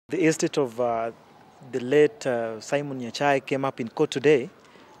The estate of the late Simeon Nyachae'S came up in court today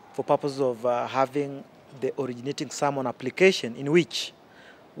for purpose of having the originating summon application in which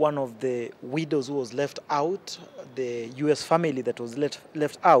one of the widows who was left out, the U.S. family that was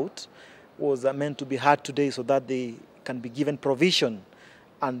left out, was meant to be heard today so that they can be given provision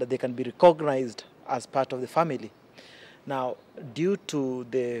and they can be recognized as part of the family. Now, due to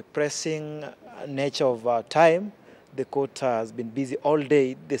the pressing nature of time, the court has been busy all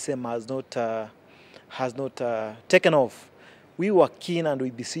day. The same has not taken off. We were keen and we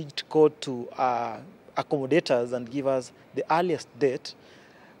besieged court to accommodate us and give us the earliest date.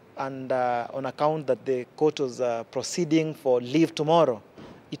 And on account that the court was proceeding for leave tomorrow,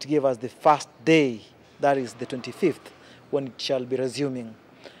 it gave us the first day, that is the 25th, when it shall be resuming.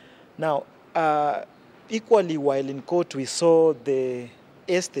 Now, equally, while in court, we saw the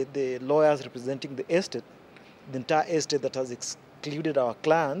estate, the lawyers representing the estate, the entire estate that has excluded our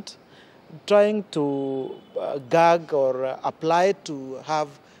client, trying to gag or apply to have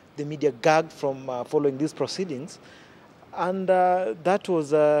the media gagged from following these proceedings. And that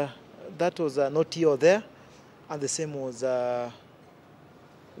was not here or there, and the same was the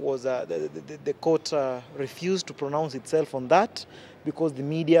court refused to pronounce itself on that because the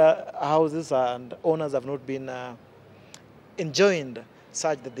media houses and owners have not been enjoined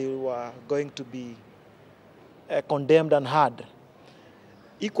such that they were going to be condemned and heard.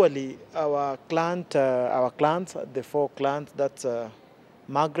 Equally, our clients, the four clients, that's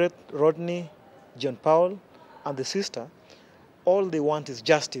Margaret, Rodney, John Paul, and the sister, all they want is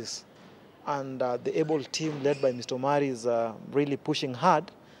justice. And the able team led by Mr. Omari is really pushing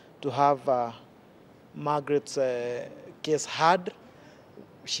hard to have Margaret's case heard.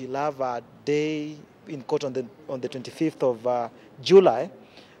 She'll have a day in court on the 25th of July,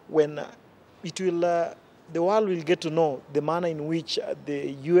 when it will, the world will get to know the manner in which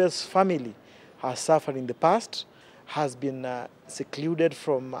the U.S. family has suffered in the past, has been secluded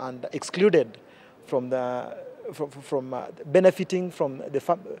from and excluded from benefiting from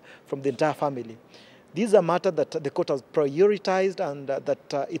the entire family. These are matters that the court has prioritized and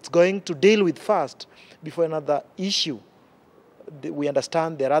that it's going to deal with first before another issue. We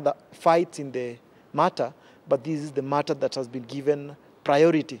understand there are other fights in the matter, but this is the matter that has been given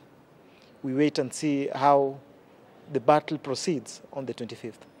priority. We wait and see how the battle proceeds on the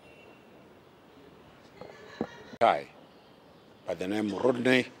 25th. Guy by the name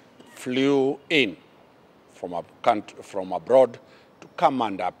Rodney flew in from abroad to come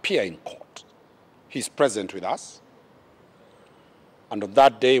and appear in court. He's present with us. And on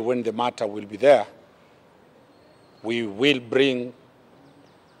that day, when the matter will be there, we will bring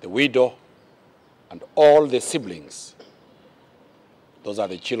the widow and all the siblings, those are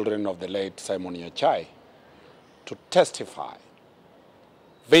the children of the late Simeon Nyachae'S, to testify.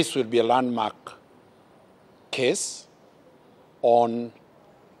 This will be a landmark case on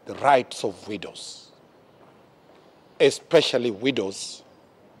the rights of widows, especially widows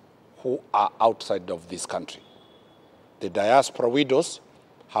who are outside of this country. The diaspora widows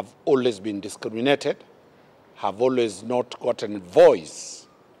have always been discriminated, have always not gotten voice,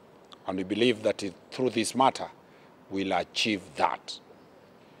 and we believe that through this matter we'll achieve that.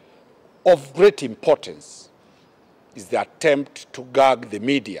 Of great importance is the attempt to gag the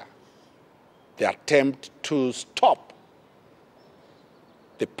media, the attempt to stop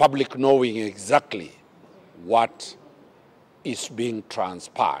the public knowing exactly what is being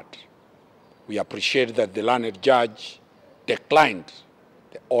transpired. We appreciate that the learned judge declined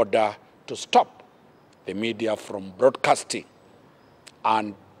the order to stop the media from broadcasting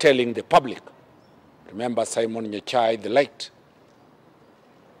and telling the public. Remember, Simeon Nyachae'S, the late,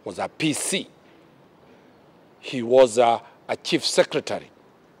 was a PC. He was a chief secretary.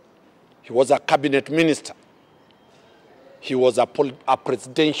 He was a cabinet minister. He was a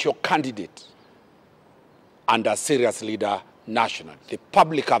presidential candidate and a serious leader nationally. The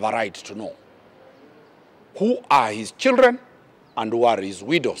public have a right to know who are his children and who are his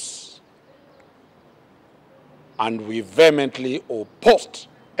widows. And we vehemently opposed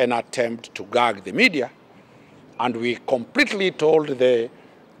an attempt to gag the media, and we completely told the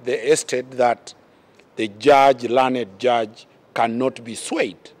estate that the learned judge, cannot be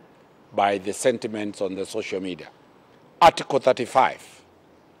swayed by the sentiments on the social media. Article 35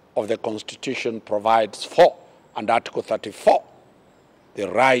 of the Constitution provides for, and Article 34, the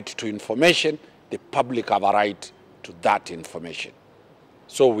right to information. The public have a right to that information.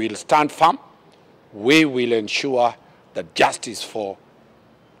 So we'll stand firm. We will ensure that justice for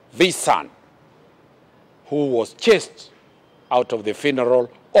this son who was chased out of the funeral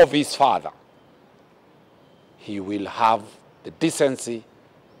of his father, he will have the decency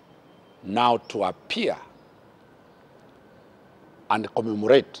now to appear and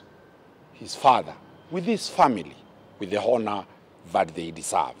commemorate his father with his family, with the honor that they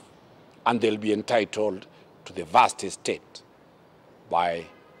deserve. And they'll be entitled to the vast estate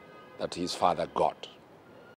that his father got.